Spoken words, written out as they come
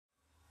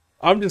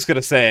I'm just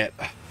gonna say it.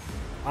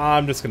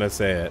 I'm just gonna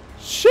say it.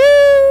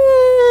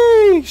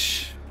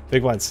 Sheesh.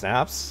 Big blind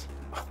snaps.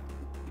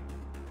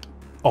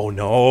 Oh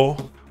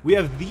no. We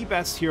have the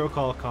best hero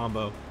call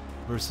combo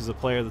versus a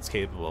player that's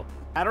capable.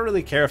 I don't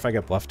really care if I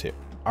get bluffed here.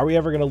 Are we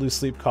ever gonna lose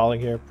sleep calling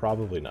here?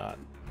 Probably not.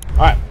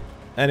 Alright.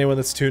 Anyone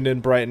that's tuned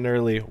in bright and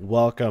early,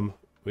 welcome.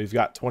 We've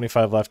got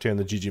 25 left here in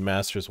the GG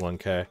Masters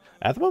 1K.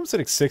 At the moment, I'm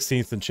sitting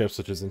 16th in chips,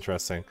 which is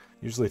interesting.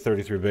 Usually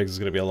 33 bigs is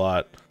going to be a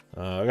lot.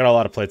 I got a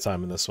lot of play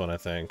time in this one, I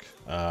think.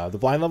 The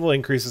blind level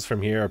increases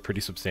from here are pretty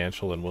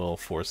substantial and will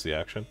force the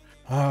action.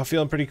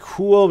 Feeling pretty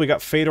cool. We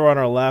got Fedor on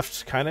our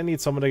left. Kind of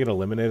need someone to get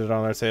eliminated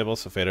on our table,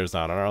 so Fedor's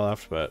not on our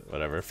left, but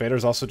whatever.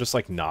 Fedor's also just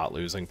like not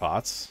losing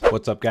pots.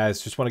 What's up,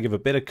 guys? Just want to give a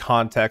bit of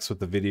context with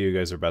the video you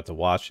guys are about to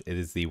watch. It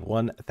is the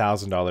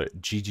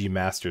 $1,000 GG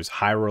Masters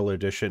High Roller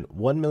Edition,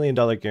 $1 million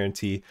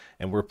guarantee,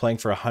 and we're playing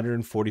for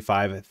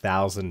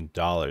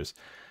 $145,000.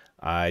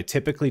 I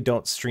typically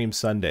don't stream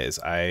Sundays.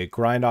 I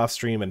grind off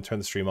stream and turn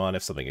the stream on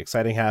if something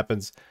exciting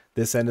happens.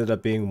 This ended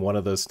up being one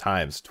of those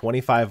times.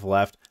 25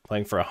 left,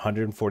 playing for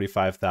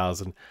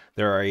 145,000.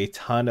 There are a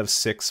ton of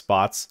 6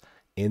 spots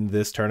in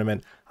this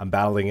tournament. I'm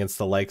battling against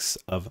the likes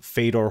of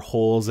Fedor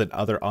Holz and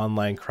other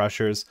online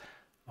crushers.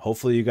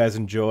 Hopefully you guys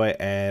enjoy,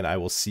 and I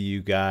will see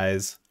you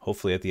guys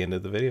hopefully at the end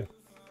of the video.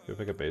 Go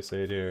pick a base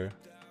 8 here.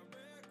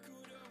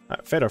 All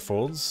right, Fedor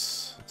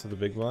folds to the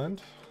big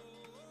blind.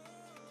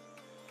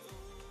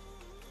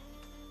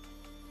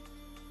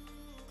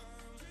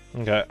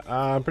 Okay,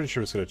 I'm pretty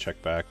sure it's going to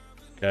check back.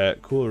 Okay,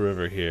 cool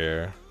river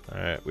here.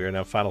 Alright, we are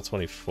now final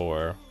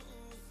 24.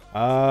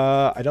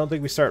 I don't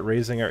think we start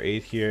raising our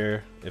 8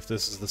 here. If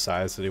this is the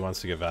size that he wants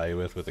to get value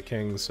with the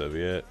king, so be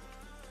it.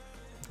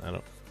 I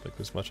don't think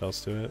there's much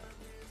else to it.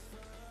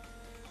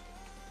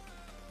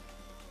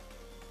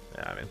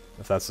 Yeah, I mean,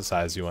 if that's the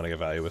size you want to get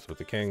value with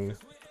the king,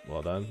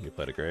 well done. You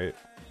played it great.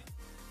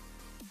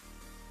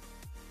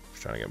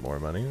 Just trying to get more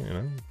money, you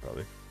know,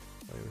 probably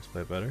just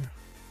play better.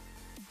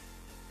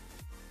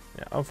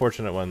 Yeah,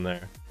 unfortunate one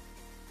there.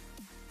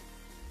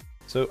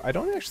 So I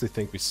don't actually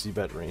think we see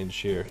bet range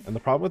here. And the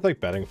problem with like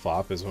betting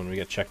flop is when we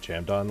get check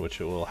jammed on, which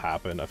it will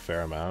happen a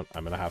fair amount,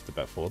 I'm gonna have to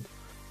bet fold.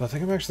 But I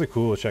think I'm actually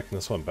cool with checking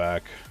this one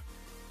back.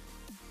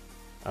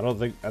 I don't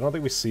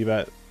think we see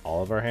bet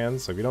all of our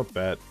hands. Like we don't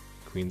bet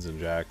queens and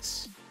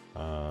jacks.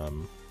 We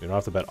don't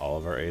have to bet all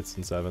of our 8s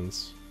and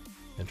 7s.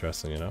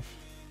 Interesting enough.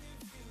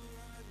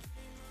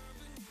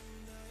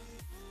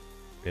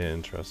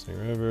 Interesting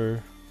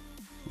river.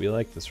 We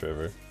like this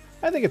river.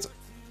 I think it's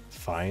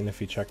fine if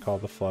he check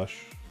called the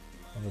flush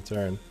on the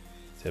turn.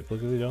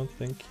 Typically don't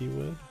think he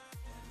would.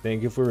 I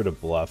think if we were to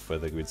bluff, I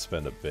think we'd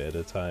spend a bit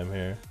of time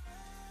here.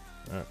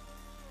 Alright.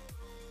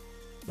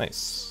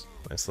 Nice.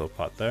 Nice little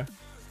pot there.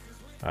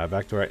 Alright,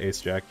 back to our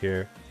ace jack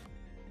here.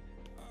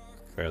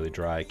 Fairly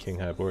dry king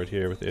high board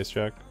here with ace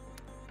jack.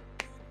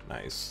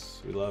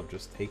 Nice. We love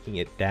just taking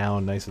it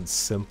down nice and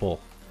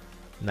simple.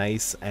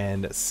 Nice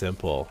and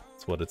simple.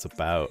 That's what it's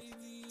about.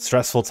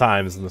 Stressful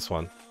times in this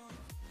one.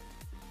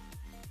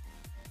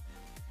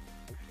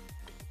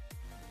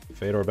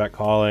 Fedor bet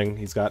calling.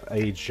 He's got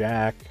a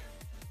jack.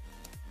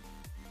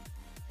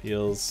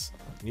 Peels.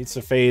 Needs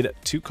to fade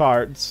 2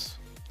 cards.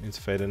 Needs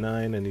to fade a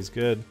 9 and he's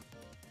good.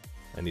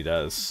 And he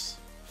does.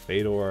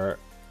 Fedor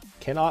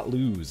cannot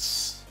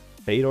lose.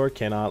 Fedor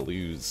cannot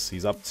lose.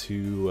 He's up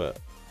to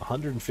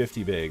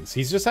 150 bigs.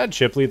 He's just had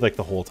chip lead like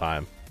the whole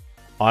time.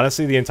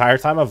 Honestly, the entire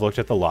time I've looked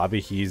at the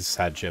lobby, he's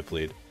had chip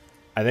lead.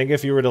 I think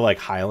if you were to like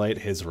highlight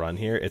his run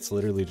here, it's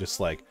literally just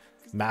like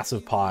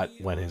massive pot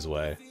went his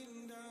way.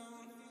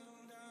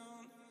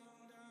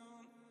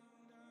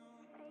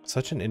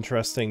 Such an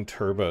interesting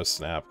turbo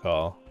snap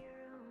call.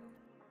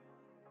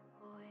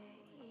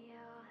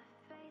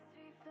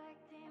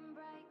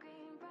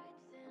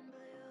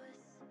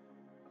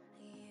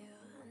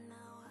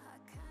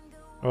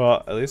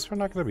 Well, at least we're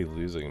not going to be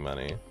losing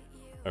money.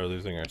 Or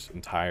losing our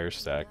entire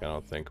stack, I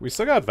don't think. We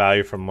still got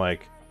value from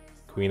like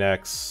Queen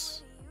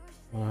X.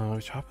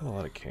 We chop with a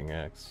lot of King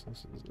X.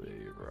 This is a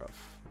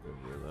rough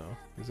river though.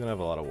 He's going to have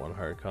a lot of one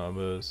heart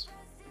combos.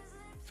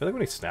 I feel like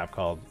when he snap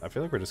called, I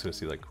feel like we're just going to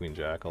see like Queen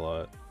Jack a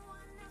lot.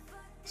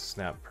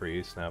 Snap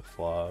pre, snap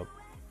flop.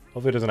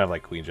 Hopefully it doesn't have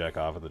like Queen Jack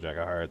off with the Jack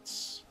of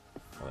Hearts.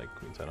 Or like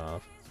Queen 10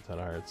 off, 10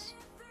 of Hearts.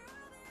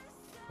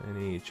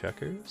 Any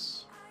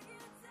checkers?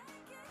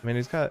 I mean,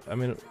 he's got, I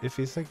mean, if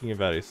he's thinking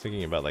about it, he's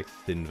thinking about like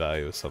thin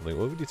value or something.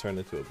 What would he turn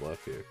into a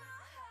bluff here?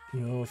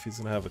 You know, if he's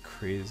gonna have a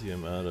crazy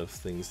amount of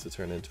things to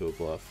turn into a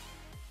bluff,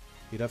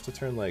 he'd have to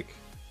turn like,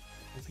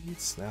 I think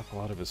he'd snap a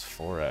lot of his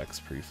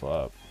 4x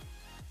pre-flop.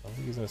 I don't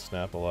think he's gonna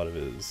snap a lot of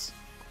his.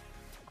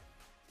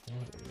 What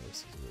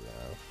else does he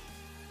have?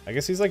 I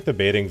guess he's like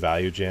debating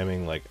value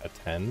jamming like a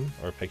 10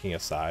 or picking a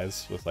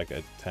size with like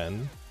a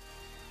 10.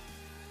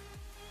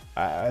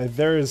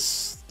 There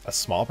is a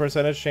small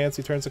percentage chance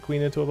he turns a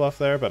queen into a bluff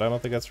there, but I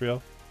don't think that's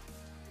real.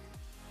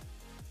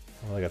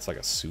 I don't think that's like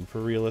a super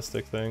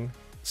realistic thing.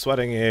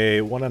 Sweating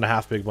a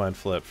 1.5 big blind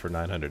flip for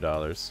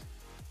 $900.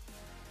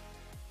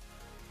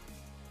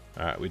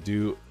 Alright, we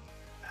do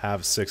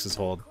have 6s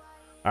hold.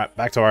 Alright,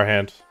 back to our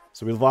hand.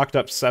 So we've locked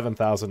up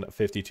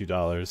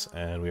 $7,052,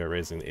 and we are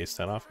raising the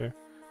ace-10 off here.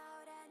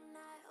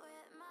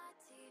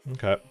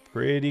 Okay,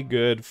 pretty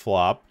good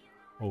flop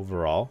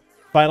overall.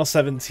 Final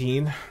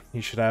 17,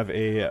 you should have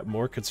a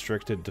more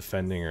constricted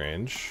defending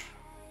range.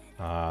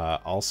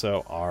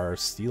 Also, our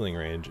stealing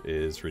range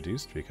is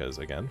reduced because,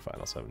 again,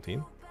 final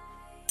 17.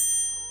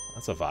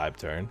 That's a vibe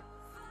turn.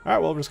 All right,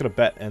 well, we're just going to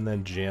bet and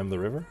then jam the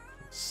river.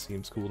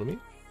 Seems cool to me.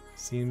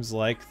 Seems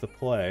like the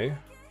play.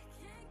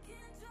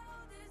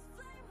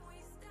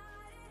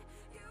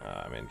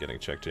 I mean, getting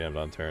check jammed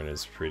on turn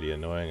is pretty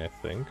annoying, I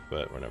think,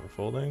 but we're never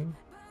folding.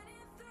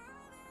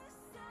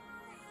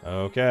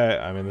 Okay,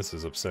 I mean, this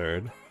is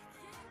absurd.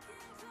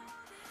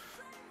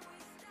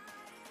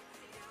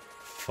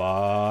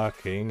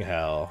 Fucking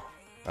hell.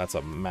 That's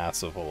a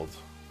massive hold.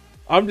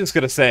 I'm just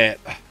gonna say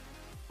it.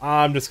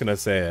 I'm just gonna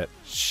say it.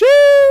 Sheesh!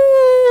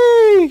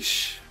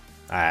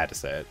 I had to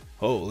say it.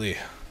 Holy.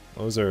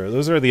 Those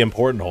are the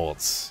important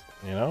holds,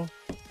 you know?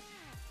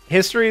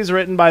 History is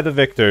written by the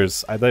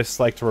victors. I just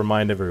like to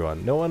remind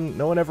everyone. No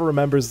one ever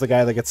remembers the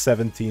guy that gets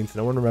 17th.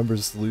 No one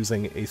remembers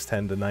losing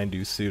ace-10 to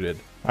 9-deuce suited.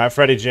 All right,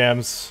 Freddie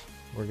jams.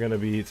 We're gonna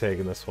be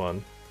taking this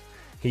one.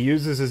 He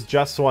uses his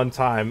just one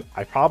time.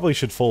 I probably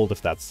should fold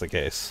if that's the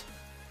case.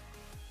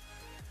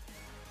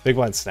 Big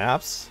blind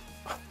snaps.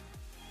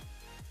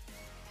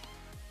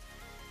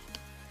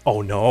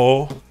 Oh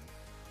no.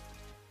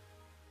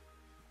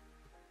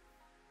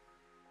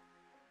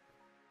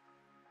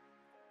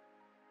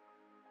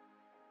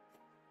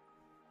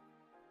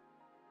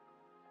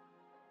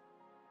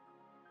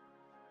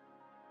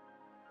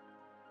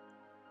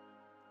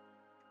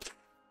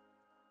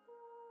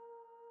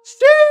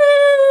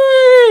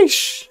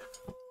 Sheesh!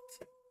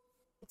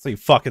 It's like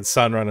fucking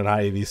sun running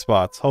high EV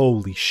spots.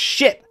 Holy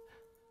shit!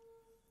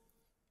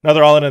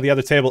 Another all in at the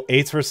other table.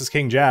 8s versus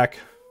King Jack.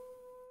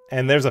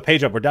 And there's a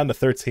page up. We're down to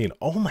 13.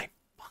 Oh my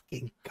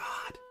fucking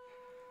god.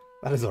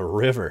 That is a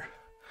river.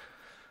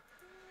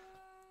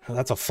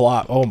 That's a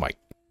flop. Oh my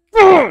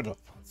god.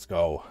 Let's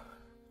go.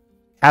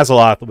 Has a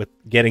lot with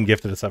getting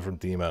gifted stuff from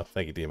Demo.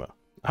 Thank you, Demo.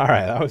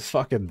 Alright,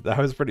 that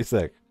was pretty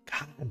sick.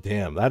 God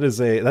damn, that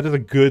is a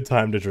good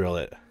time to drill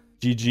it.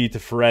 GG to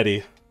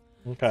Freddy.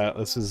 Okay,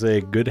 this is a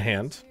good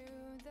hand.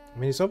 I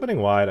mean, he's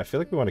opening wide. I feel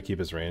like we want to keep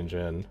his range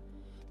in.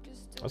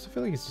 I also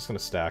feel like he's just going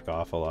to stack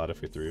off a lot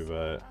if we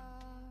 3-bet.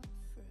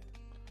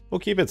 We'll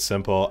keep it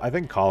simple. I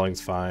think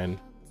calling's fine.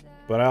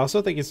 But I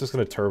also think he's just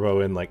going to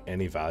turbo in, like,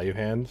 any value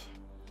hand.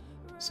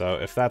 So,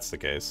 if that's the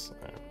case...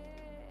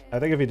 I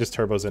think if he just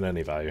turbos in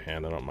any value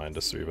hand, I don't mind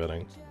just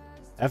 3-betting.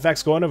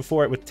 FX going in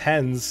for it with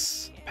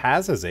 10s.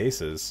 Paz has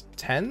aces.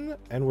 10,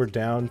 and we're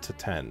down to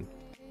 10.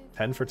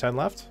 10 for 10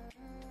 left?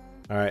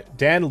 Alright,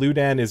 Dan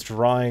Ludan is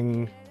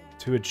drawing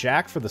to a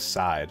jack for the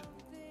side.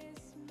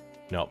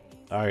 Nope.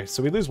 Alright,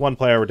 so we lose one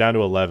player, we're down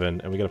to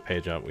 11, and we get a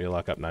pay jump. We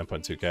lock up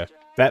 9.2k.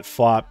 Bet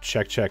flop,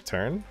 check, check,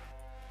 turn.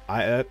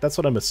 That's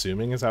what I'm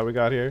assuming is how we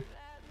got here.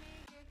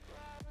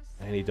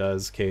 And he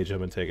does cage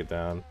him and take it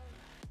down.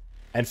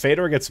 And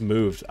Fedor gets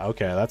moved.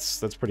 Okay,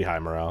 that's pretty high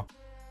morale.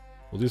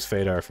 We'll lose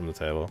Fedor from the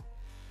table.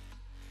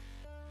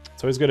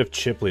 It's always good if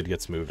chip lead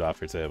gets moved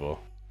off your table.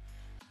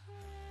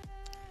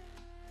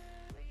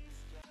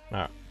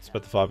 Alright, let's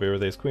bet the flop here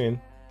with ace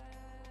queen.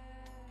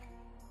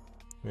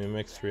 We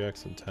make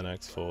 3x and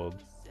 10x fold.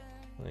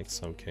 I think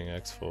some king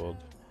x fold.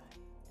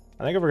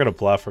 I think if we're gonna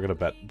bluff, we're gonna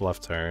bet bluff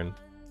turn.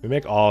 We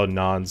make all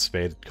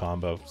non-spade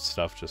combo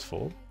stuff just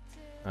fold.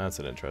 That's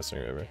an interesting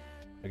river.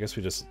 I guess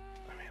we just,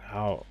 I mean,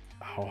 how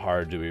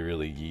hard do we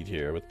really yeet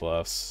here with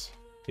bluffs?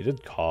 He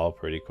did call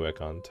pretty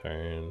quick on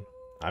turn.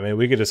 I mean,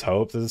 we could just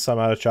hope this is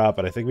somehow to chop,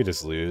 but I think we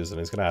just lose, and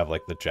he's gonna have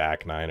like the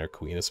jack 9 or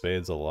queen of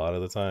spades a lot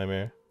of the time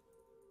here.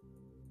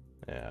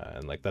 Yeah,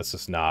 and like that's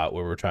just not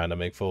where we're trying to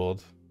make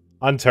fold.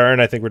 On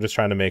turn, I think we're just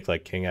trying to make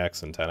like king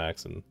x and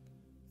 10x and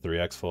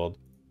 3x fold.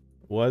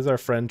 Was our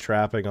friend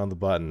trapping on the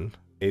button?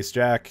 Ace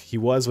jack. He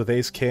was with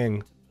ace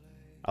king.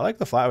 I like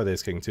the flat with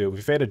ace king too. If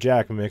we fade a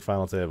jack, we make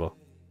final table.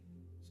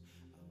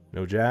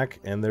 No jack,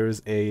 and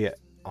there's a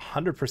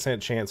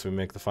 100% chance we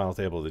make the final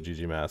table of the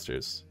GG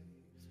Masters.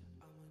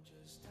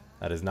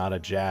 That is not a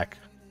jack.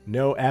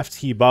 No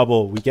FT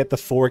bubble. We get the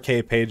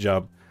 4K pay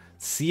jump.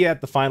 See you at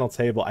the final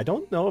table. I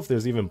don't know if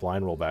there's even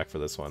blind rollback for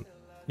this one.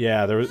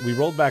 Yeah, we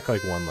rolled back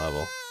like one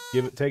level.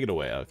 Take it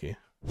away, Aoki.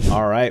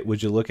 All right,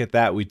 would you look at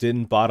that? We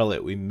didn't bottle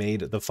it. We made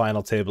the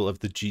final table of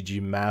the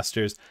GG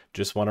Masters.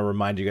 Just want to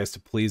remind you guys to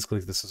please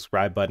click the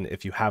subscribe button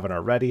if you haven't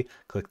already.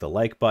 Click the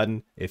like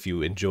button if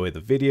you enjoy the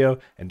video.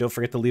 And don't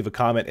forget to leave a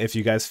comment if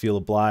you guys feel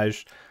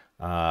obliged.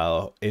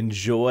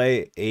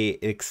 Enjoy a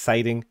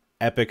exciting,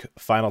 epic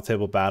final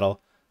table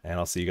battle. And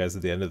I'll see you guys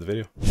at the end of the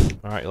video.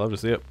 All right, you'll love to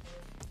see it.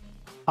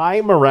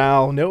 High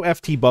morale, no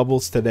FT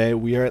bubbles today.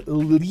 We are at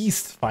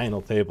least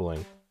final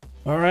tabling.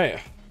 All right.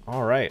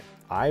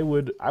 I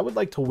would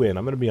like to win.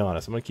 I'm gonna be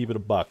honest. I'm gonna keep it a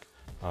buck.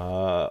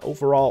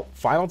 Overall,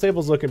 final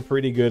table's looking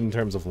pretty good in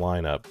terms of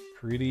lineup.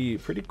 Pretty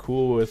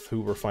cool with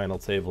who we're final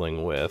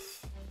tabling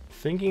with.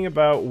 Thinking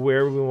about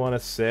where we want to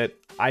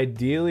sit.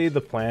 Ideally,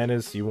 the plan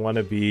is you want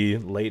to be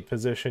late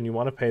position. You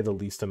want to pay the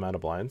least amount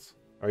of blinds.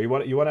 Or you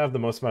want to have the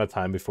most amount of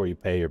time before you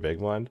pay your big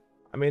blind.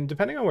 I mean,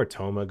 depending on where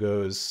Toma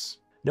goes,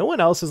 no one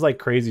else is like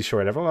crazy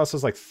short. Everyone else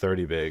is like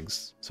 30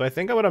 bigs. So I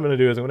think what I'm going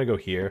to do is I'm going to go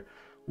here.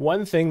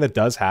 One thing that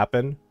does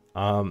happen,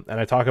 and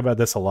I talk about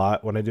this a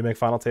lot when I do make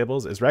final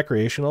tables, is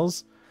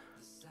recreationals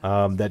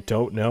that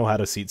don't know how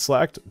to seat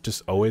select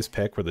just always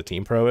pick where the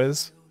team pro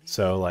is.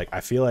 So like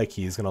I feel like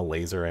he's going to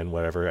laser in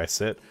wherever I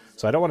sit.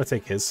 So I don't want to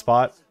take his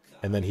spot,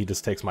 and then he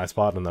just takes my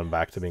spot, and then I'm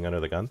back to being under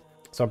the gun.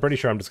 So I'm pretty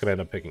sure I'm just going to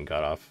end up picking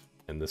cutoff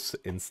in this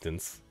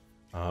instance.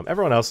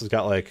 Everyone else has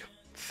got like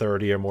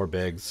 30 or more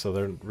bigs, so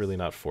they're really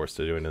not forced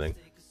to do anything.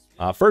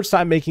 First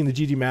time making the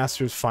GG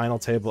Masters final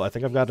table. I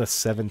think I've got a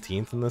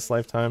 17th in this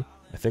lifetime.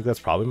 I think that's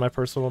probably my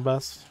personal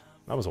best.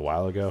 That was a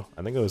while ago.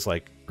 I think it was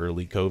like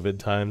early COVID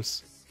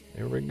times.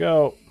 Here we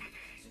go.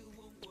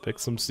 Let's pick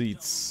some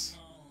seats.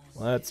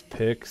 Let's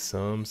pick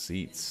some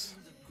seats.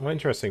 Oh,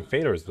 interesting.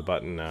 Fedor is the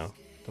button now.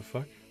 The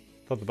fuck?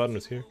 I thought the button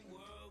was here.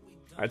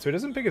 Alright, so he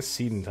doesn't pick a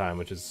seat in time,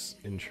 which is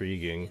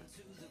intriguing.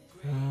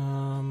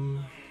 I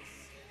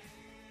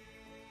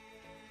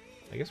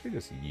guess we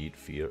just yeet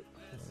Fedor.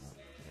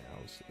 Yeah,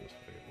 we'll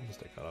just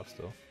take cutoff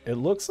still. It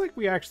looks like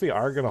we actually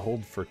are going to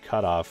hold for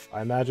cutoff.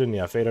 I imagine,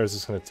 yeah, Fedor is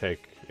just going to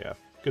take, yeah,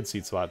 good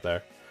seat spot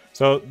there.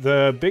 So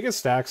the biggest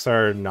stacks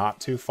are not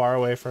too far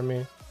away from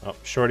me. Oh,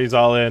 Shorty's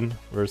all in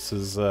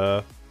versus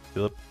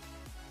Philip.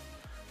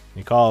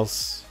 He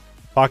calls.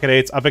 Pocket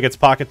 8s up against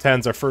pocket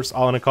 10s. Our first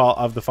all in a call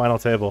of the final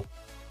table.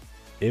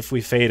 If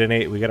we fade an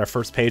 8, we get our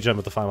first pay jump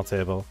at the final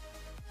table.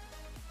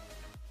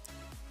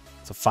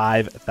 It's a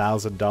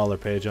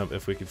 $5,000 pay jump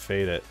if we could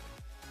fade it.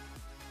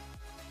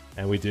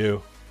 And we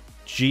do.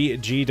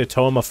 GG to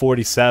Toma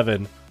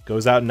 47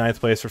 goes out in 9th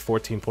place for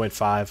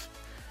 14.5.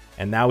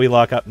 And now we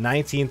lock up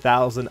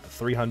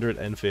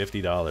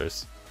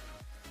 $19,350.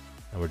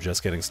 And we're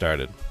just getting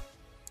started.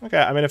 Okay,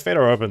 I mean, if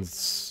Fedor opens,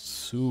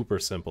 super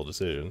simple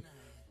decision.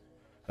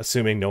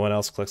 Assuming no one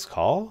else clicks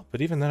call. But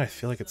even then, I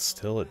feel like it's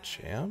still a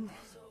jam.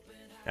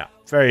 Yeah,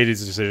 very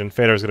easy decision.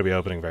 Fedor's going to be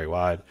opening very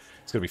wide.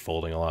 It's going to be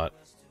folding a lot.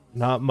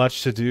 Not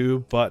much to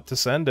do but to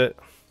send it.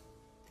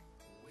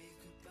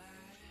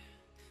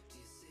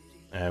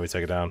 And we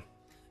take it down.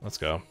 Let's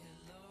go.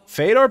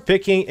 Fedor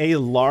picking a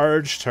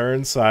large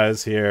turn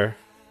size here.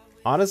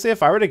 Honestly,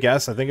 if I were to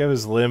guess, I think it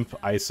was limp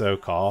ISO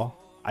call.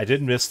 I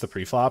did miss the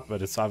pre-flop,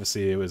 but it's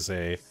obviously it was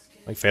a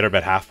like Fedor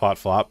bet half pot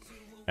flop.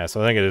 Yeah,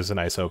 so I think it is an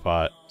ISO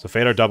pot. So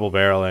Fedor double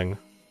barreling.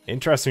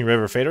 Interesting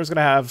river. Fedor's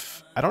gonna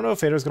have, I don't know if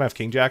Fedor's gonna have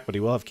king jack, but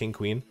he will have king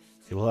queen.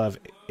 He will have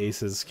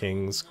aces,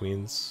 kings,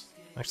 queens.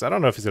 Actually, I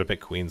don't know if he's gonna pick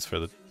queens for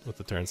with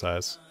the turn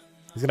size.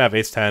 He's gonna have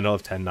ace 10. He'll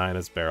have 10-9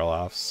 as barrel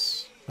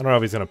offs. I don't know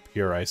if he's gonna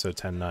pure ISO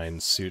 10-9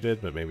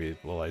 suited, but maybe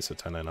we'll ISO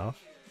 10-9 off.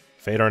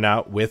 Fedor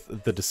now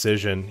with the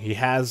decision. He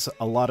has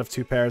a lot of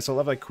two pairs. He'll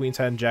have like queen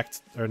 10, jack,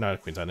 or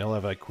not queen 10. He'll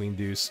have like queen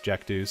deuce,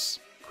 jack deuce,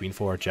 queen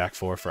 4, jack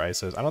 4 for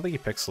ISOs. I don't think he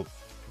picks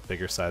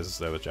bigger sizes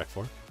though with jack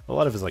 4. A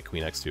lot of his like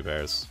queen x 2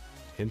 pairs.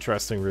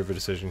 Interesting river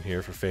decision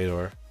here for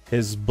Fedor.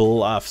 His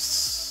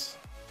bluffs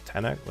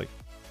 10x, like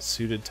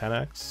suited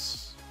 10x.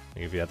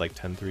 Maybe if he had like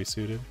 10-3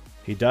 suited.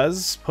 He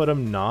does put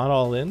him not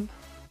all in.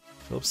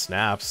 Philip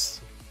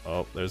snaps.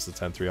 Oh, there's the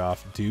 10-3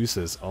 off.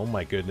 Deuces. Oh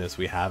my goodness,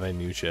 we have a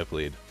new chip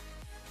lead.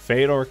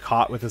 Fedor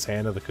caught with his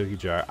hand in the cookie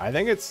jar. I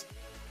think that's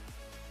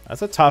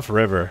a tough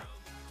river.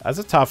 That's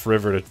a tough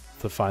river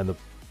to find the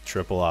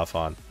triple off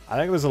on. I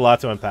think there's a lot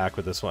to unpack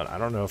with this one. I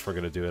don't know if we're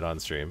going to do it on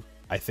stream.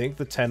 I think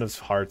the 10 of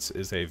hearts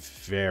is a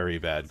very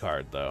bad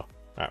card, though. All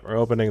right, we're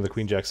opening the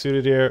queen jack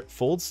suited here.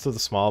 Folds to the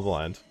small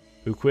blind,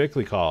 who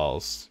quickly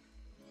calls.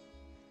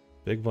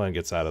 Big blind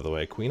gets out of the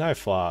way. Queen high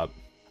flop.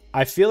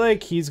 I feel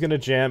like he's going to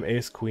jam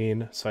ace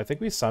queen, so I think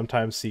we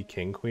sometimes see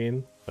king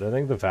queen, but I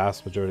think the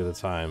vast majority of the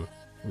time,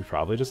 we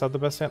probably just have the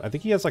best hand. I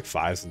think he has like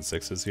 5s and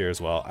 6s here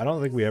as well. I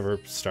don't think we ever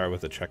start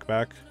with a check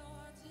back.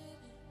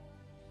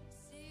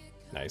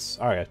 Nice.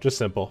 All right, just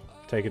simple.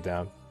 Take it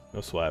down.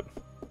 No sweat.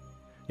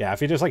 Yeah, if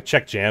he just like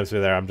check jams me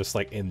there, I'm just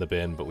like in the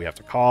bin, but we have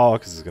to call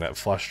because he's going to have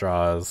flush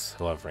draws.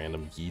 He'll have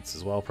random yeets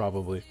as well,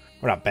 probably.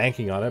 We're not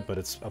banking on it, but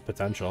it's a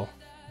potential.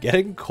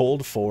 Getting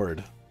cold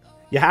forward.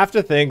 You have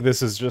to think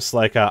this is just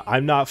like a,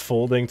 I'm not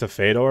folding to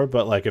Fedor,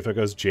 but like if it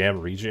goes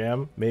jam,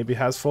 rejam, maybe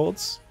has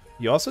folds.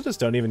 You also just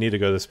don't even need to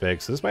go this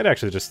big. So this might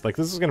actually just, like,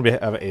 this is going to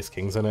have ace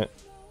kings in it,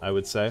 I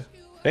would say.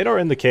 Fedor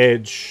in the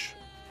cage.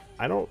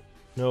 I don't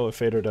know if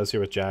Fedor does here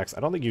with jacks. I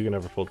don't think you can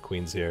ever fold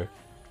queens here.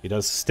 He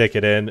does stick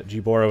it in.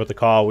 Gbora with the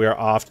call. We are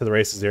off to the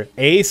races here.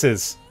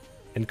 Aces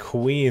and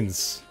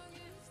queens.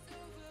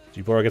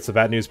 Gbora gets the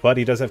bad news, but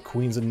he does have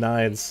queens and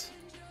 9s.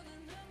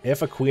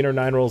 If a queen or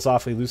 9 rolls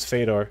off, we lose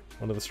Fedor,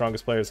 one of the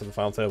strongest players at the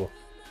final table.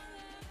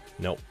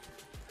 Nope.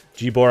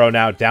 Gbora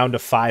now down to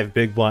 5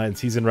 big blinds.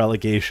 He's in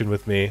relegation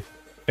with me.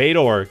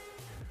 Fedor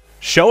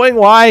showing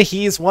why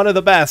he's one of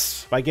the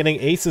best by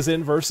getting aces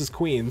in versus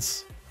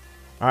queens.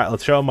 All right,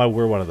 let's show him why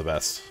we're one of the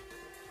best.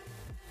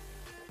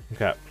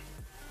 Okay,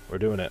 we're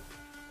doing it.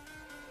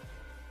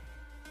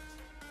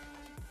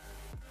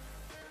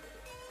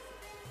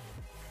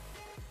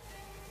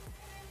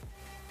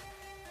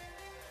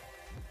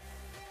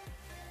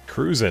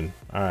 Cruising.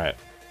 All right.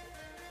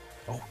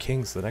 Oh,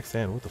 kings the next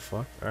hand. What the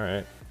fuck? All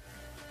right.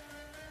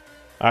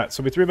 All right,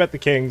 so we 3-bet the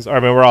kings. I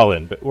mean, we're all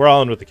in, but we're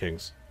all in with the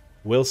kings.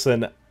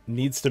 Wilson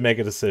needs to make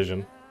a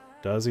decision.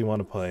 Does he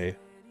want to play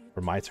for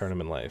my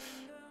tournament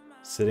life?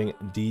 Sitting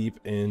deep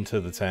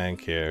into the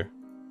tank here.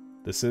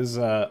 This is,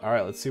 all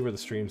right, let's see where the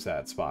stream's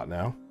at spot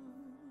now.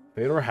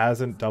 Fedor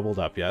hasn't doubled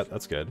up yet.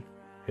 That's good.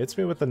 Hits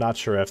me with the not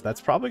sure if.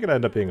 That's probably going to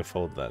end up being a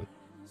fold then,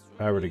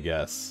 if I were to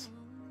guess.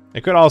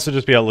 It could also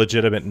just be a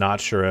legitimate not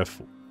sure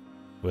if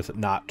with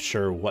not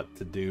sure what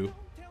to do.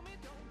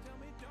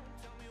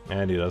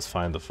 And he does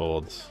find the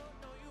folds.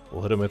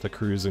 We'll hit him with a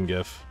cruising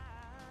gif.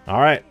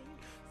 Alright.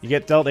 You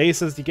get dealt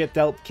aces, you get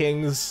dealt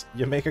kings,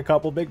 you make a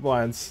couple big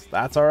blinds.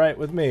 That's alright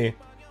with me.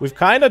 We've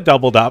kind of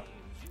doubled up.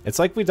 It's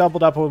like we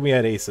doubled up when we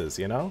had aces,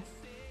 you know?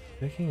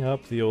 Picking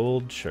up the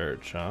old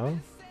church, huh?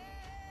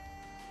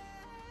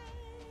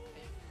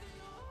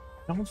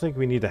 I don't think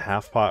we need a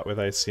half pot with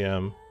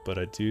ICM, but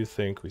I do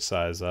think we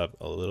size up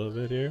a little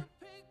bit here.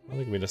 I don't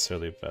think we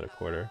necessarily bet a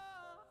quarter.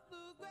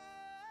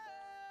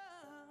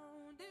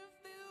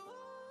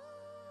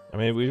 I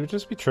mean, we would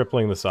just be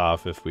tripling this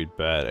off if we'd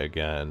bet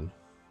again.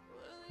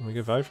 We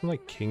get value from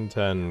like king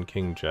 10,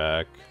 king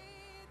jack.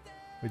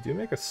 We do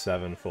make a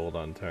 7 fold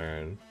on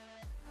turn.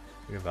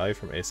 We get value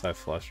from ace high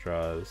flush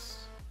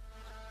draws.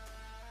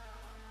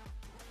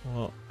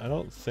 Well, I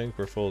don't think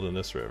we're folding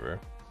this river.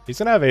 He's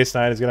gonna have ace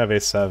 9, he's gonna have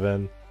ace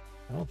 7.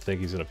 I don't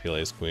think he's gonna peel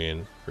ace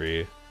queen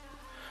free.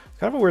 It's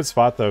kind of a weird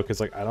spot though, because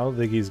like I don't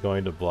think he's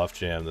going to bluff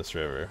jam this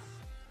river.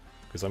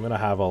 Because I'm gonna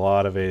have a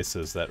lot of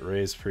aces that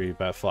raise pre,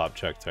 bet flop,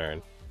 check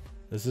turn.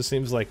 This just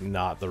seems like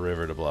not the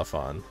river to bluff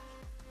on.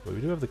 But we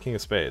do have the king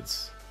of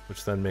spades,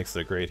 which then makes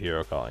it a great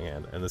hero calling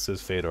hand. And this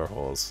is Fedor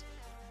Holz,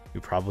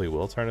 who probably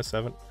will turn a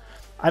 7.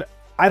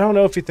 I don't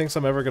know if he thinks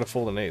I'm ever going to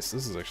fold an ace.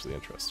 This is actually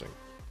interesting.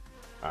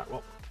 Alright,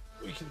 well,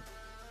 we can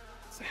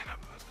stand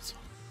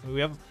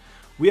up.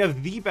 We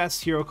have the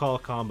best hero call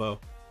combo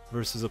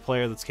versus a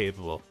player that's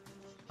capable.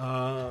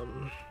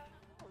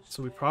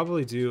 So we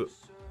probably do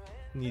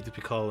need to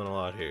be calling a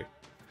lot here.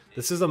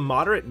 This is a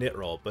moderate nit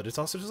roll, but it's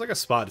also just like a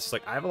spot. It's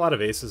like I have a lot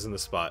of aces in the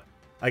spot.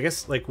 I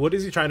guess, like, what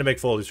is he trying to make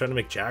fold? He's trying to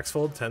make jacks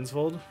fold, 10s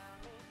fold?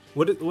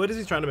 What is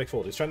he trying to make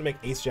fold? He's trying to make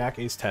ace jack,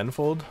 ace 10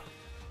 fold?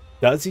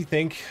 Does he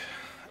think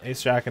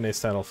ace jack and ace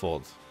 10 will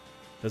fold?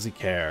 Does he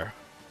care?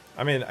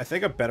 I mean, I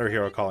think a better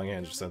hero calling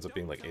hand just ends up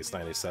being like ace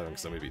 9, ace 7,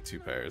 because then we'd be 2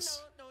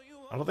 pairs.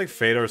 I don't think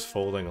Fedor's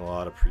folding a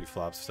lot of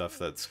pre-flop stuff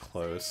that's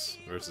close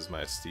versus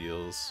my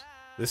steals.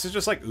 This is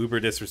just like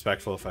uber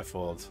disrespectful if I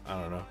fold. I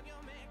don't know.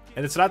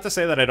 And it's not to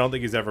say that I don't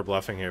think he's ever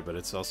bluffing here, but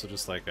it's also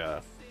just like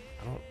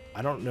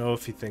I don't know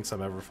if he thinks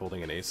I'm ever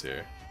folding an ace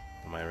here.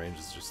 My range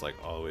is just like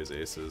always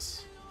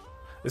aces.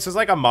 This is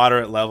like a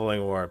moderate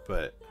leveling war,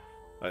 but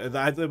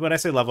when I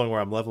say leveling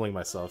war, I'm leveling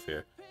myself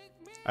here.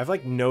 I have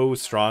like no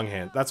strong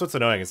hand. That's what's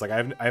annoying. It's like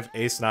I have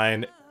ace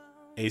 9,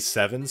 ace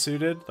 7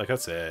 suited. Like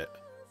that's it.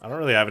 I don't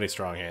really have any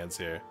strong hands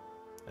here.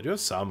 I do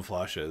have some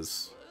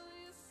flushes.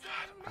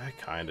 God, I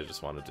kind of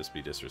just want to just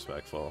be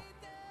disrespectful.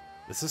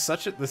 This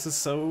is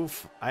so...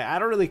 I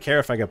don't really care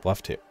if I get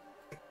bluffed here.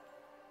 I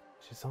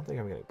just don't think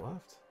I'm getting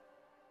bluffed.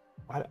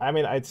 I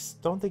mean, I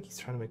just don't think he's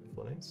trying to make me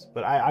fold ace.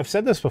 But I've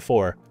said this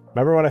before.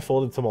 Remember when I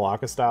folded to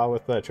Malacca style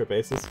with trip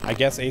aces? I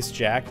guess ace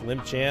jack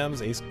limp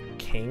jams, ace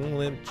king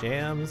limp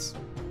jams.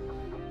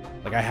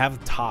 Like I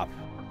have top.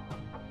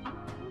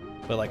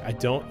 But like I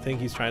don't think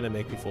he's trying to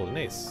make me fold an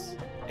ace.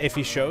 If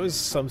he shows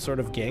some sort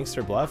of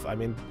gangster bluff, I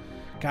mean,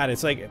 God,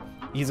 it's like...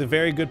 He's a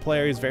very good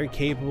player, he's very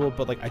capable,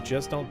 but like I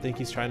just don't think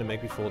he's trying to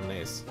make me fold an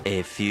ace.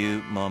 A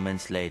few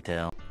moments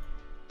later.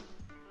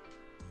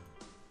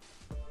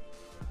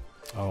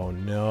 Oh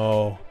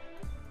no.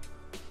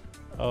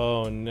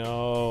 Oh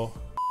no.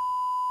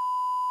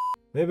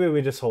 Maybe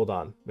we just hold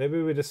on.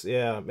 Maybe we just,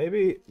 yeah,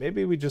 maybe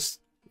we just,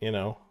 you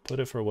know, put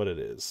it for what it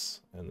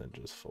is and then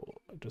just fold,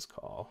 just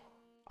call.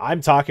 I'm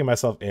talking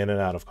myself in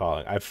and out of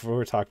calling. I've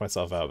never talked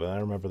myself out, but I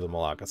remember the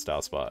Malacca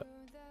style spot.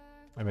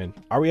 I mean,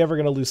 are we ever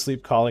going to lose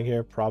sleep calling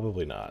here?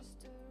 Probably not.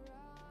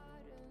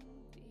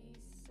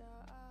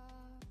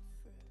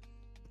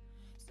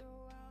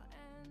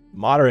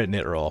 Moderate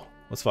nit roll.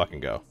 Let's fucking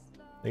go.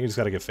 I think you just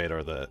got to give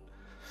Fedor the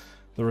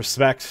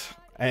respect.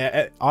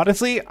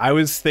 Honestly, I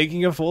was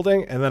thinking of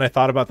folding, and then I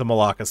thought about the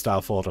Malacca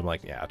style fold. I'm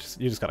like, yeah,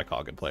 you just got to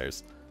call good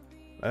players.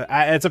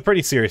 It's a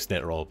pretty serious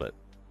nit roll, but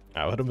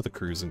I'll hit him with a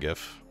cruising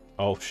gif.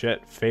 Oh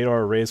shit,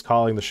 Fedor raised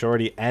calling the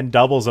shorty and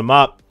doubles him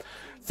up.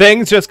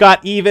 Things just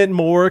got even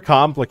more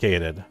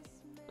complicated.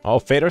 Oh,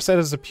 Fedor said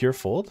it's a pure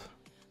fold?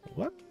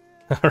 What?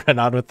 Ran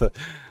on with the...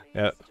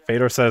 Yeah,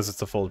 Fedor says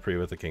it's a fold pre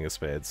with the king of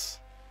spades.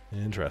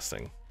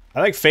 Interesting.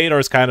 I think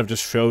Fedor's kind of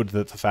just showed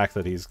that the fact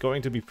that he's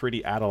going to be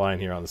pretty out of line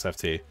here on this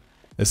FT.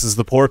 This is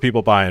the poor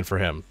people buying for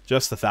him.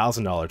 Just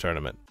 $1,000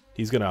 tournament.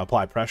 He's going to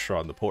apply pressure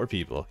on the poor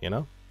people, you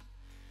know?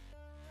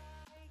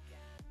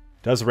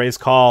 Does raise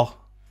call.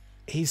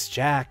 Ace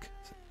jack.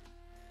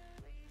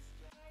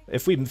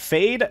 If we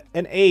fade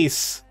an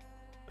ace,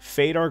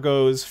 Fedor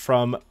goes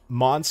from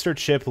monster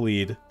chip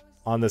lead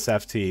on this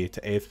FT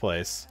to 8th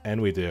place.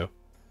 And we do.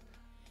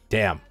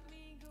 Damn.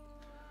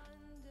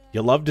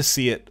 You love to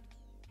see it.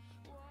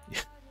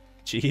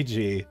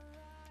 GG.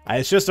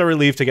 It's just a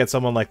relief to get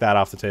someone like that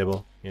off the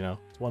table. You know,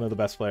 it's one of the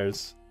best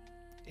players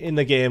in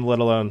the game, let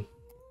alone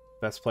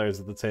best players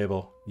at the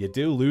table. You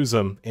do lose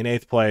him in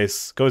 8th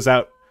place. Goes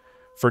out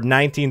for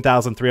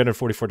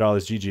 $19,344.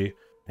 GG.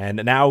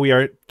 And now we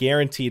are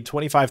guaranteed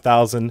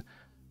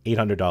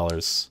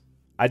 $25,800.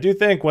 I do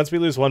think once we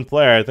lose one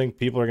player, I think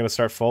people are going to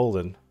start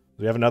folding.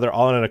 We have another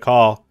all in and a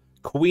call.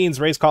 Queens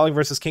raise calling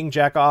versus King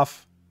Jack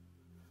off.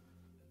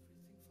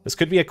 This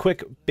could be a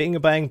quick bing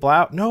bang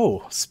blow.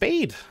 No,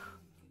 spade.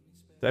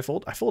 Did I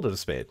fold? I folded a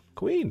spade.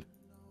 Queen.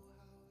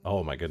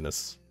 Oh my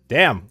goodness.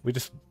 Damn, we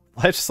just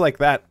like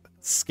that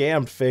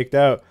scammed, faked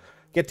out.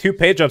 Get 2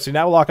 pay jumps. We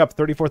now lock up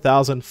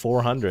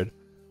 34,400.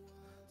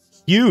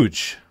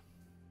 Huge.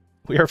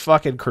 We are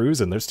fucking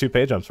cruising. There's 2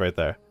 pay jumps right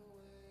there.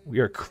 We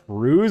are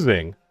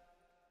cruising.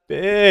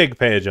 Big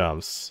pay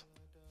jumps.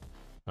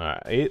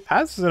 Alright,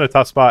 Paz is in a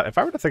tough spot. If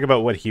I were to think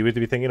about what he would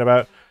be thinking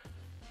about,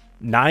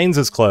 9s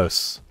is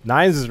close.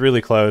 9s is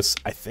really close.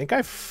 I think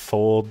I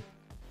fold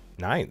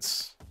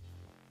 9s.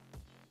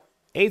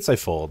 8s I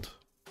fold.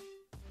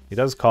 He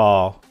does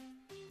call.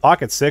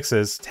 Pocket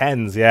 6s.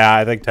 10s. Yeah,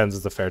 I think 10s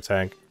is the fair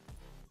tank.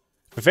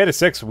 For Fedor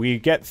 6, we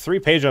get 3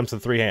 pay jumps in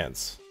 3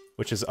 hands,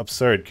 which is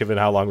absurd given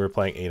how long we were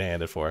playing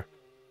 8-handed for.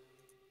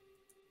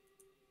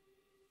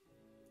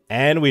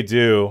 And we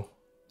do.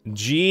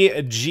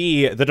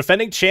 GG. The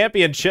defending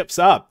champion chips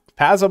up.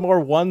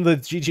 Pazamore won the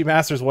GG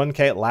Masters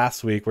 1K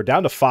last week. We're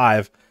down to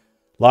 5,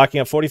 locking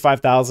up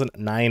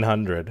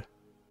 45,900.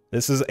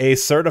 This is a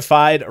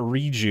certified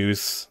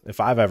rejuice,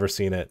 if I've ever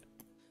seen it.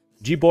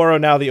 G-Boro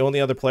now the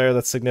only other player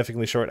that's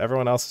significantly short.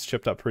 Everyone else has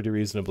chipped up pretty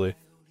reasonably.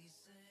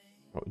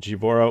 Oh,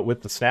 G-Boro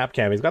with the snap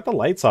cam. He's got the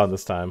lights on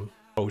this time.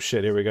 Oh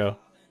shit, here we go.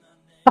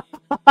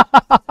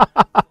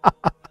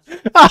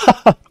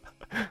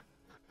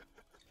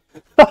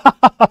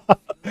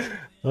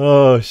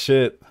 Oh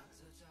shit.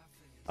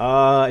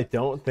 I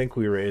don't think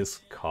we raise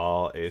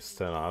call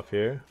ace-10 off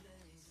here.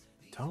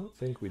 Don't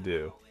think we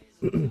do.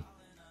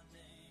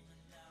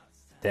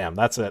 Damn,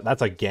 that's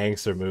a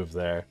gangster move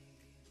there.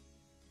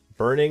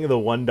 Burning the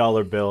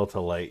 $1 bill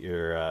to light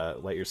your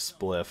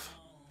spliff.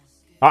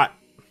 Alright.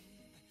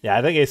 Yeah,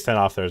 I think ace-10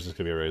 off there is just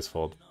gonna be a raise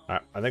fold.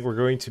 Alright, I think we're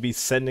going to be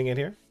sending it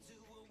here.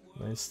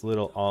 Nice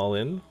little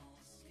all-in.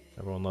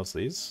 Everyone loves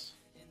these.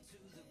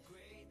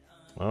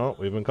 Well,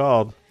 we've been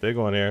called. Big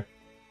one here.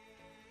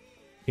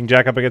 King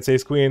Jack up against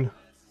Ace Queen.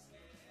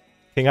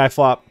 King High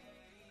flop.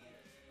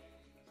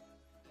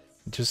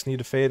 Just need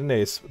to fade an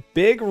ace.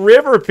 Big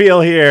river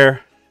peel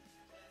here.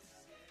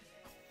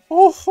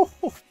 Oh,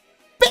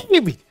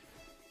 baby.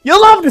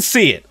 You love to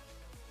see it.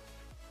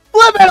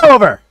 Flip it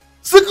over.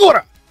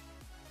 Sakura.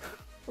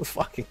 Let's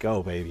fucking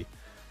go, baby.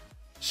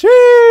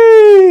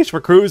 Sheesh.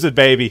 We're cruising,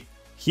 baby.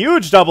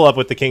 Huge double up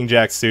with the King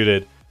Jack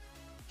suited.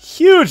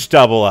 Huge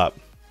double up.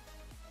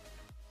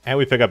 And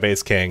we pick up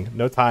Ace King.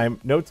 No time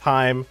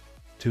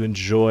to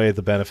enjoy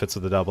the benefits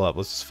of the double up.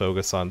 Let's just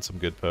focus on some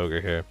good poker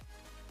here.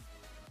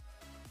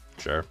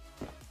 Sure.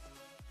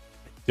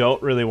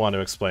 Don't really want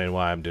to explain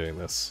why I'm doing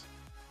this,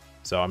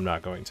 so I'm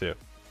not going to.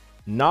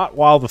 Not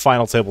while the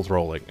final table's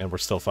rolling and we're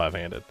still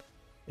 5-handed.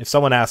 If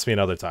someone asks me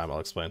another time, I'll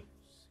explain.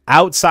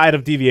 Outside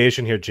of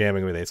deviation here,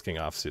 jamming with Ace King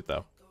offsuit,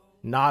 though.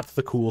 Not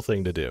the cool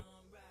thing to do.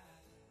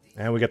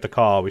 And we get the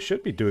call. We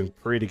should be doing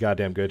pretty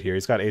goddamn good here.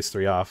 He's got Ace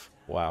 3 off.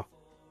 Wow.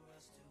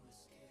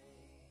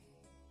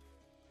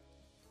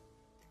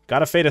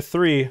 Got a fade of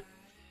 3.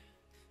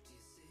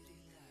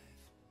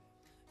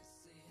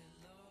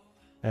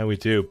 And we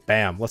do.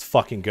 Bam. Let's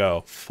fucking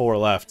go. 4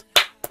 left.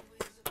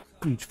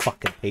 Huge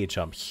fucking pay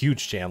jump.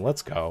 Huge jam.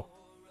 Let's go.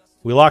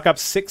 We lock up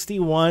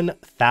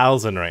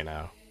 61,000 right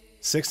now.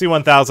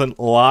 61,000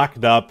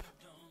 locked up.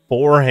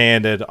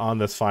 4-handed on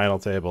this final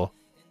table.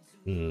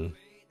 Queen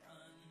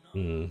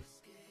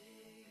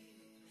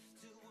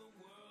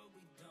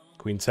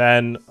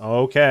 10.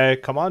 Okay.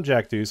 Come on,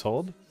 Jack Deuce.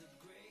 Hold.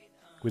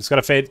 We just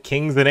gotta fade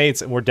kings and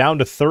 8s, and we're down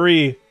to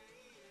 3.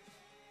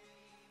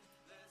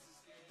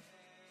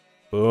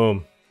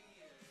 Boom.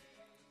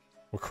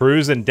 We're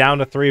cruising down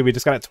to 3. We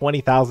just got a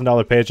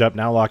 $20,000 page up,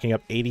 now locking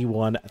up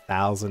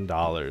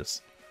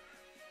 $81,000.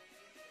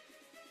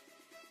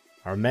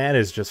 Our man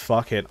is just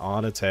fucking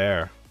on a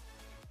tear.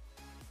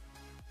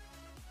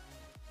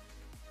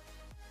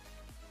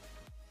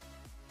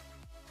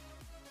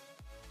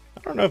 I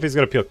don't know if he's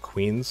gonna peel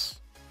queens.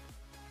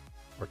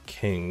 Or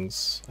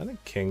kings. I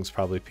think kings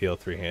probably peel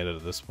 3-handed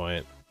at this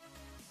point.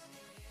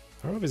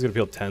 I don't know if he's going to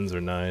peel 10s or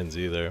 9s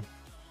either.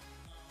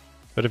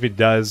 But if he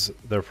does,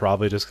 they're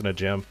probably just going to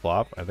jam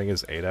flop. I think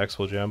his 8x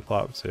will jam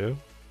flop too.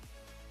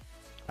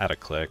 At a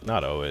click,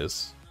 not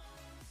always.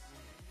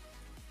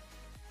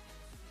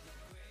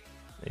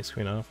 Ace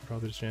Queen off,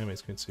 probably just jam.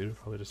 Ace Queen suited,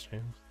 probably just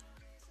jam.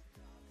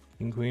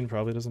 King Queen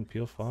probably doesn't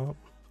peel flop.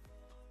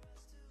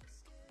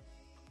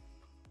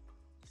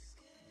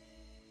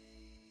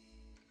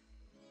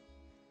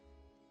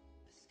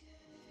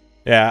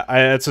 Yeah,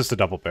 it's just a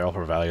double barrel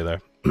for value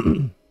there.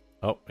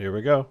 Oh, here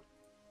we go.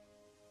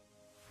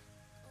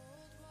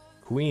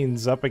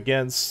 Queens up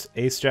against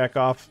ace jack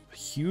off.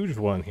 Huge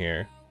one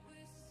here.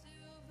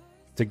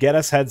 To get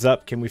us heads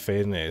up, can we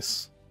fade an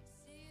ace?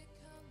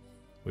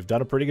 We've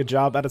done a pretty good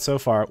job at it so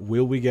far.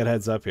 Will we get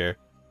heads up here?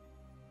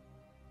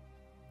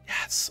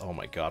 Yes. Oh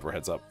my god, we're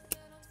heads up.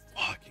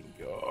 Fucking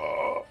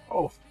go.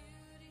 Oh.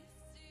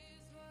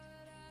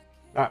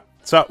 Alright,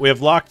 so we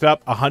have locked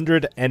up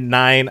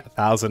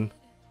 109,000.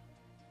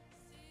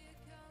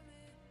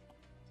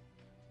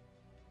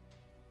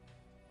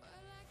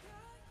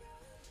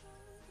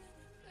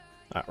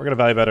 Alright, we're gonna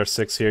value bet our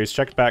 6 here. He's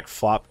checked back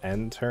flop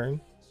and turn.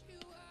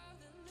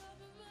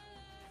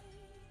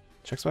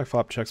 Checks back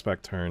flop, checks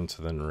back turn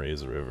to then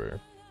raise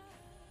river.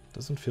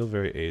 Doesn't feel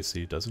very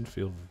AC, doesn't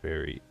feel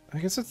very... I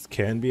guess it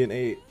can be an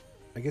 8.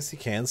 I guess he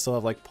can still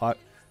have like pot...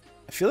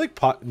 I feel like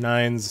pot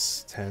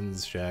 9s,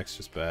 10s, jacks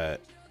just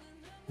bet.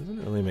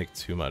 Doesn't really make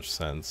too much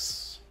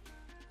sense.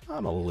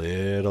 I'm a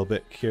little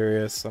bit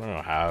curious. I don't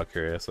know how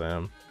curious I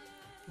am.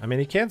 I mean,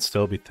 he can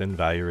still be thin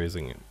value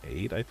raising an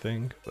 8, I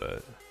think,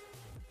 but...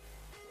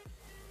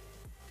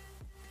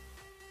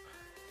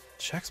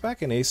 Checks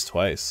back an ace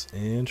twice.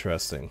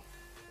 Interesting.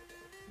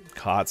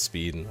 Caught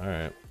speeding.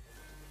 Alright.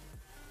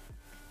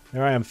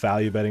 There I am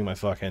value betting my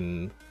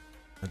fucking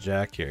a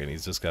jack here, and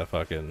he's just got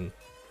fucking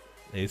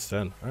ace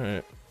 10.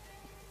 Alright.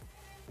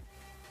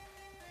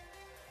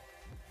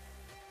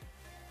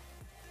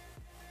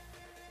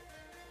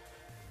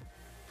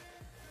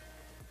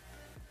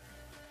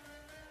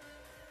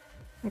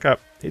 Okay.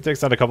 He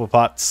takes out a couple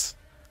pots.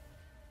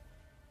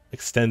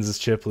 Extends his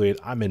chip lead.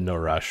 I'm in no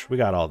rush. We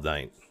got all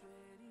night.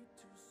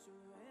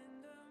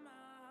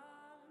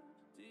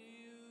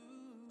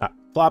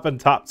 Flopping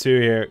top 2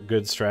 here.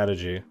 Good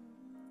strategy.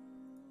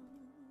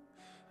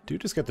 Do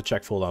just get the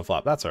check fold on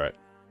flop. That's alright.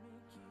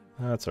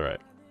 That's alright.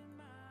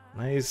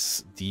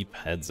 Nice deep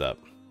heads up.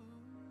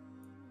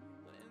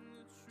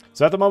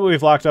 So at the moment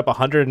we've locked up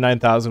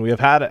 109,000.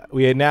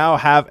 We now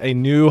have a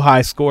new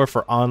high score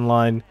for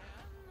online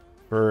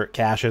for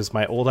cashes.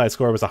 My old high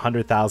score was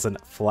 100,000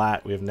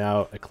 flat. We have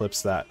now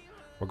eclipsed that.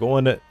 We're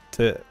going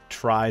to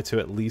try to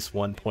at least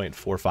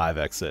 1.45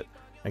 exit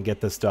and get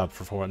this dub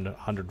for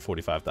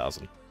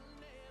 145,000.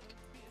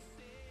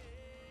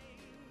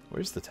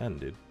 Where's the 10,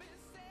 dude?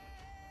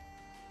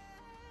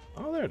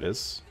 Oh, there it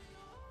is.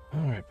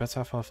 Alright, bets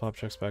half off flop,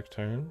 checks back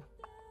turn.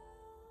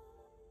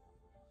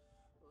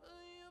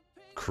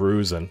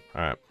 Cruising.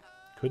 Alright.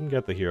 Couldn't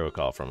get the hero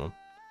call from him.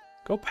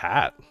 Go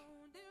Pat.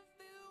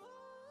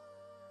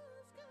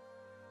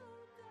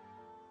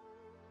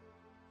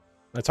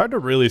 It's hard to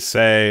really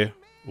say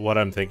what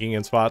I'm thinking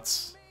in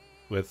spots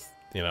with,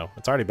 you know,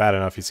 it's already bad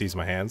enough he sees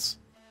my hands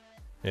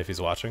if he's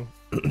watching.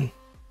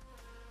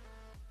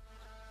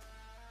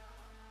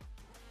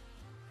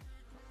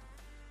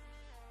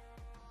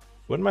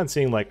 Wouldn't mind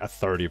seeing like a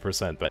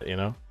 30% bet, you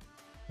know?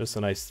 Just a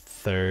nice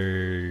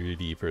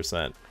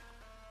 30%.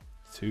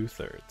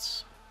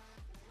 2/3.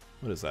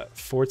 What is that?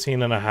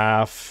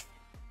 14.5.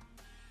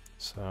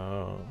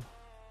 So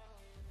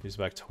he's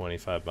back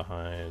 25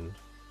 behind.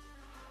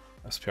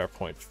 SPR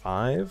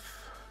 0.5. It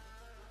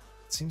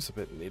seems a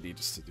bit nitty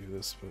just to do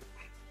this, but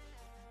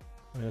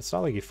I mean, it's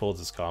not like he folds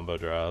his combo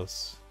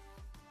draws.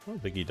 I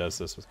don't think he does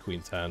this with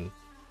Queen 10.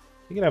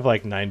 He can have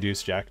like 9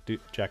 deuce, Jack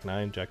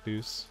 9, Jack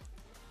deuce.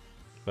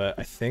 But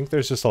I think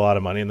there's just a lot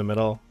of money in the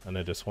middle, and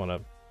I just want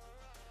to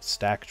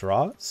stack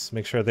draws,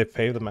 make sure they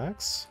pay the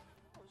max.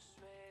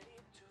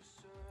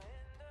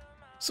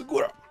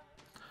 Segura.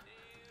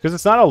 Because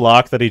it's not a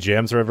lock that he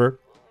jams river.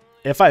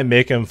 If I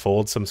make him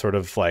fold some sort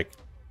of like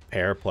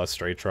pair plus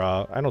straight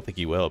draw, I don't think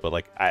he will, but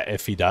like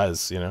if he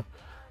does, you know,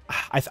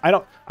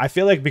 I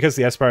feel like because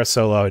the SPR is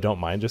so low, I don't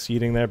mind just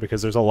eating there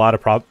because there's a lot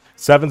of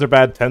sevens are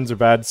bad, tens are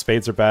bad,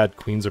 spades are bad,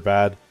 queens are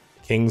bad,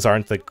 kings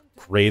aren't the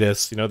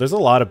greatest. You know, there's a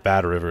lot of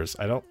bad rivers.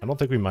 I don't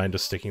think we mind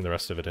just sticking the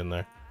rest of it in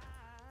there.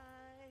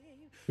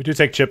 We do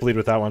take chip lead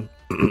with that one.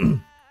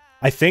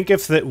 I think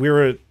if we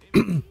were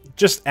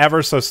just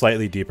ever so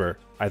slightly deeper,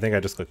 I think I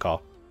just click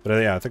call. But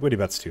yeah, I think when he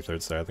bets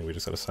 2/3 there, I think we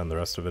just gotta send the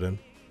rest of it in.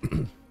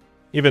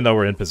 Even though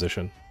we're in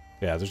position.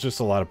 Yeah, there's just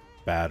a lot of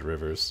bad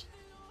rivers.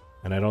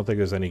 And I don't think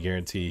there's any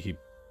guarantee he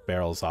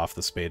barrels off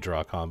the spade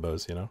draw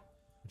combos, you know?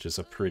 Which is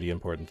a pretty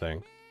important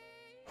thing.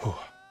 Whew.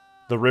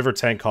 The river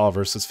tank call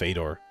versus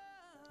Fedor.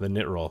 The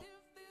knit roll.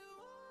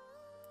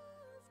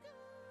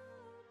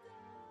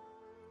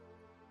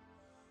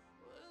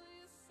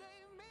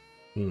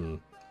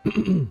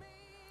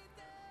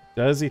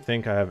 Does he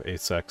think I have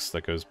ace X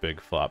that goes big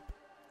flop?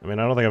 I mean,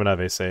 I don't think I'm gonna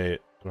have ace 8.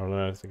 I don't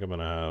know. I think I'm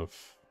gonna have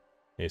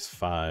ace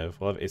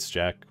 5. We'll have ace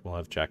jack. We'll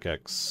have jack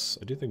X.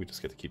 I do think we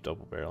just get to keep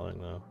double barreling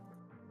though.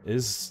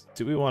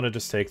 Do we want to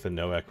just take the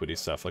no equity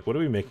stuff? Like, what are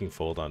we making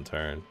fold on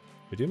turn?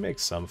 We do make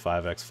some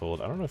 5x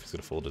fold. I don't know if he's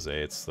gonna fold his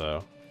 8s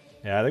though.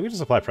 Yeah, I think we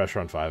just apply pressure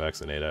on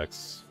 5x and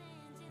 8x.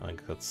 I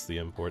think that's the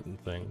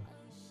important thing.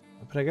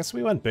 But I guess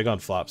we went big on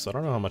flop, so I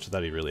don't know how much of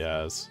that he really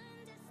has.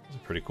 It's a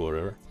pretty cool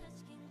river.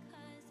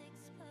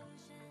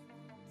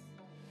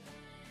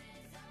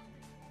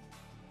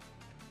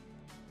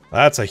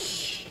 That's a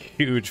huge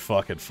huge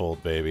fucking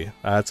fold, baby.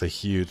 That's a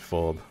huge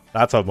fold.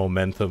 That's a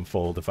momentum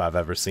fold if I've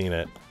ever seen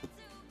it.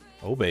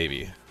 Oh,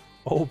 baby.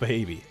 Oh,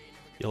 baby.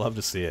 You love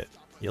to see it.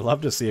 You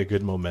love to see a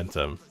good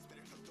momentum.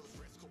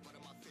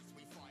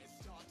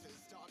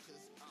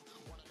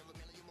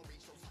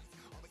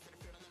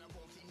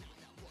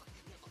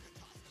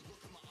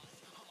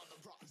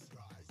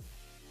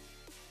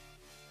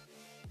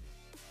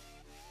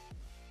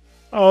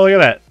 Oh, look at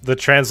that. The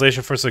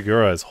translation for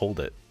Segura is hold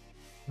it.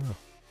 Oh,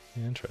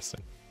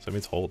 interesting. So it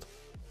means hold.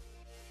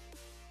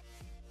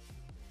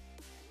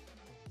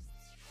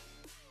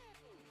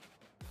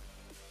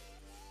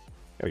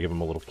 Gotta give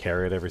him a little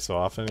carrot every so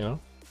often, you know?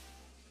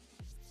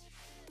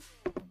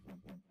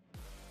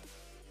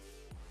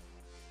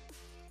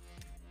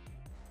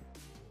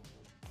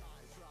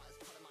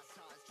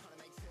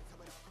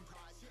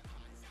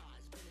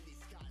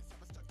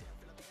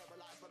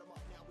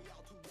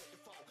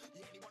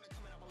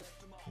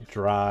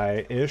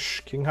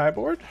 Dry-ish king high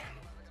board.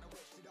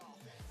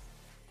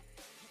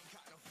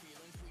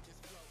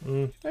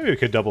 Maybe we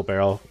could double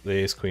barrel the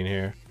ace queen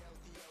here.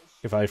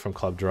 Get value from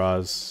club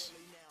draws.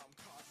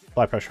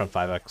 Apply pressure on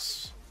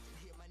 5x.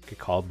 Get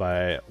called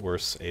by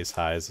worse ace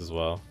highs as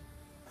well.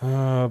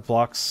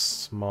 Blocks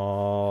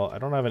small. I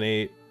don't have an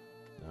 8.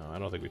 No, I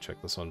don't think we check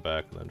this one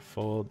back and then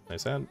fold.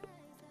 Nice hand.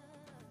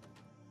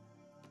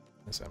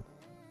 Nice hand.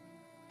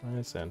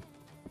 Nice hand.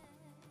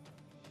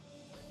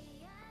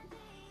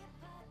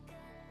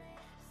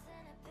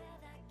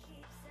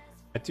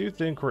 I do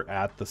think we're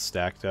at the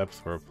stack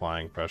depth for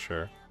applying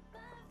pressure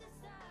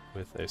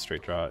with a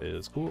straight draw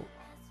is cool.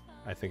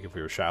 I think if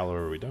we were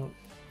shallower, we don't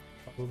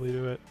probably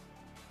do it.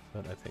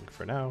 But I think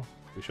for now,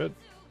 we should.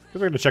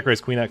 Because we're going to check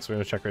raise queen X, we're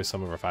going to check raise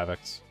some of our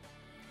 5x.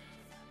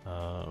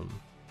 And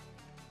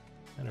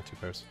our 2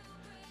 pairs.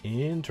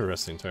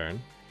 Interesting turn.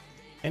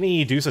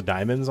 Any deuce of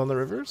diamonds on the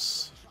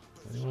rivers?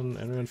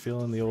 Anyone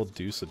feeling the old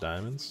deuce of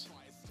diamonds?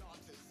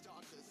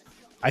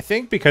 I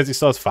think because he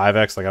still has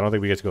 5x, like I don't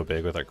think we get to go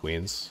big with our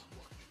queens.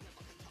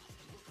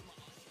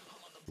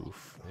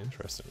 Oof,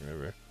 interesting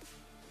river.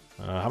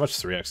 How much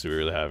 3x do we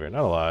really have here?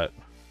 Not a lot.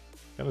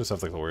 Kind of just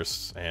have like the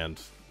worst hand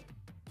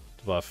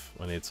to bluff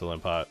when he hits a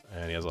limp pot,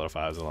 and he has a lot of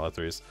 5s and a lot of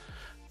 3s.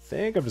 I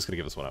think I'm just gonna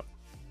give this one up.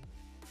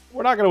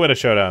 We're not gonna win a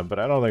showdown, but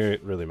I don't think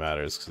it really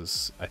matters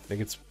because I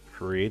think it's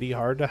pretty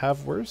hard to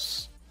have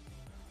worse,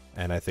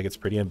 and I think it's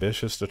pretty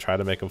ambitious to try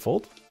to make him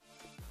fold.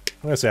 I'm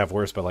gonna say have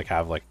worse, but like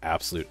have like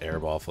absolute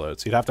airball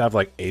floats. You'd have to have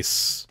like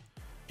ace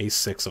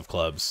 6 of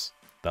clubs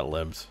that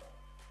limped,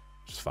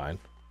 which is fine.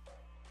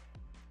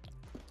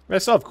 I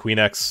still have queen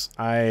X.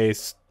 I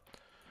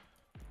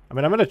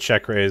mean, I'm gonna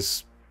check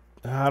raise.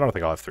 I don't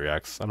think I'll have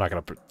 3x. I'm not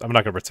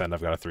gonna pretend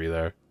I've got a 3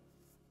 there.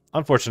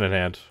 Unfortunate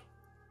hand.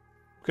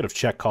 Could have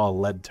check call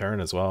lead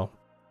turn as well.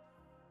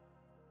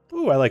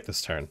 Ooh, I like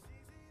this turn.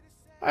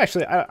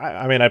 Actually,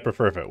 I mean, I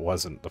prefer if it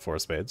wasn't the 4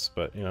 spades,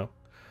 but you know,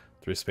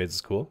 3 spades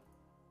is cool.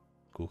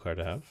 Cool card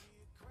to have.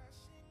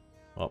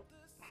 Well.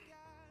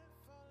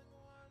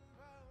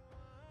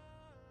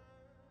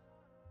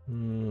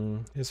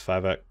 Here's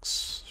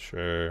 5x,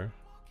 sure.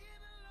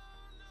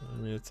 I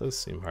mean, it does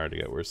seem hard to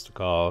get worse to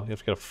call. You have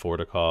to get a 4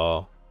 to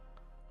call.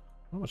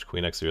 How much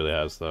queen X he really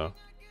has, though?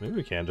 Maybe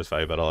we can just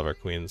value bet all of our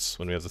queens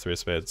when we have the 3 of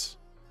spades.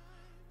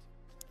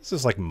 This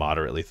is like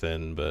moderately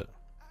thin, but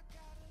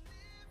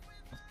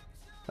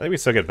I think we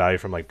still get value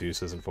from like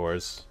deuces and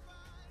 4s.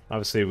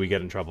 Obviously, we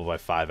get in trouble by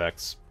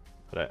 5x,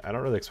 but I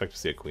don't really expect to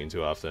see a queen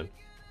too often,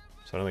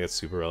 so I don't think it's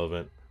super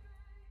relevant.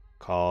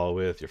 Call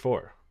with your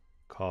 4.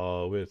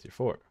 Call with your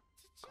 4.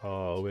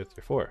 Call with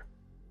your 4.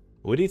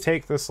 Would he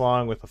take this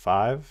long with a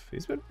 5?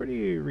 He's been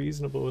pretty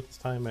reasonable with his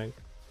timing.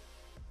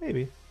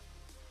 Maybe.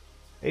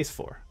 Ace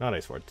 4. Not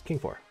ace 4. King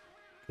 4.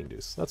 King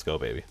deuce. Let's go,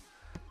 baby.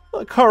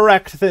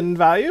 Correct thin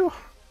value.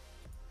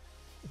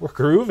 We're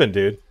grooving,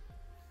 dude.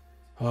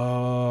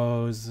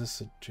 Oh, is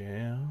this a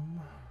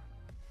jam?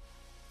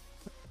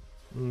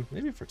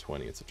 Maybe for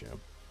 20 it's a jam.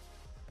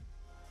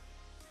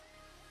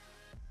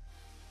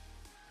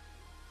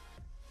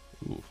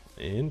 Ooh,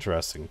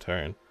 interesting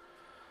turn.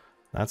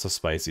 That's a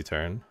spicy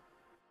turn.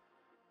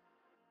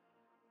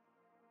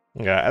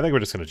 Yeah, I think we're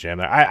just going to jam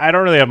there. I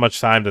don't really have much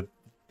time to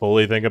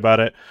fully think about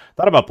it.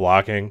 Thought about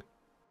blocking.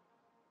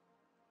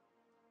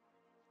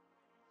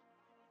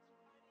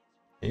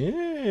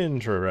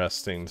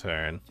 Interesting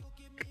turn.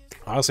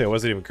 Honestly, I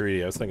wasn't even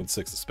greedy. I was thinking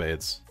 6 of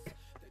spades.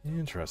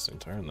 Interesting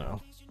turn,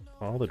 though.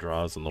 All the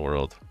draws in the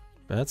world.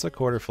 That's a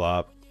quarter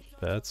flop.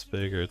 That's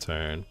bigger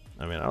turn.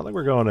 I mean, I don't think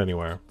we're going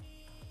anywhere.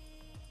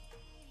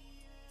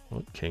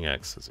 What king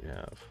X does he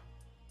have?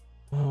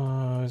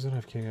 Oh, he's gonna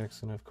have king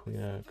X and have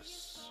queen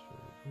X.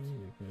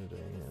 Really good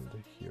and a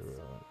hero,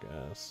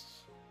 I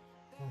guess.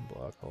 I'll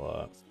block a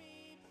lot.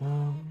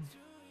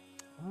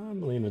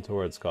 I'm leaning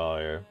towards call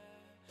here.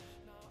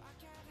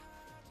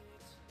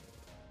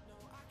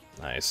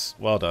 Nice.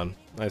 Well done.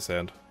 Nice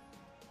hand.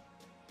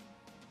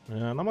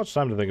 Yeah, not much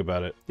time to think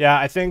about it. Yeah,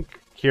 I think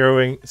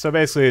heroing. So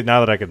basically, now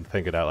that I can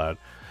think it out loud.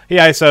 He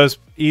ISOs.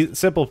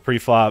 Simple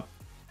pre-flop.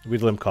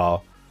 We'd limp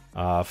call.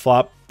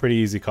 Flop, pretty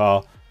easy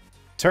call.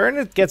 Turn,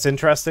 it gets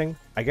interesting.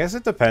 I guess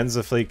it depends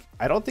if, like,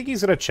 I don't think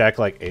he's going to check,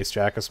 like,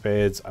 ace-jack of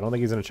spades. I don't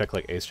think he's going to check,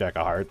 like, ace-jack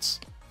of hearts.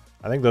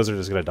 I think those are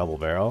just going to double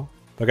barrel.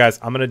 But, guys,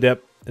 I'm going to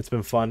dip. It's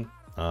been fun.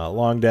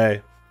 Long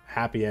day.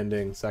 Happy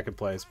ending. Second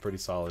place. Pretty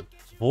solid.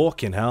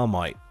 Fucking hell,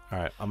 mate. All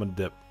right, I'm going to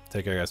dip.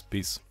 Take care, guys.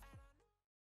 Peace.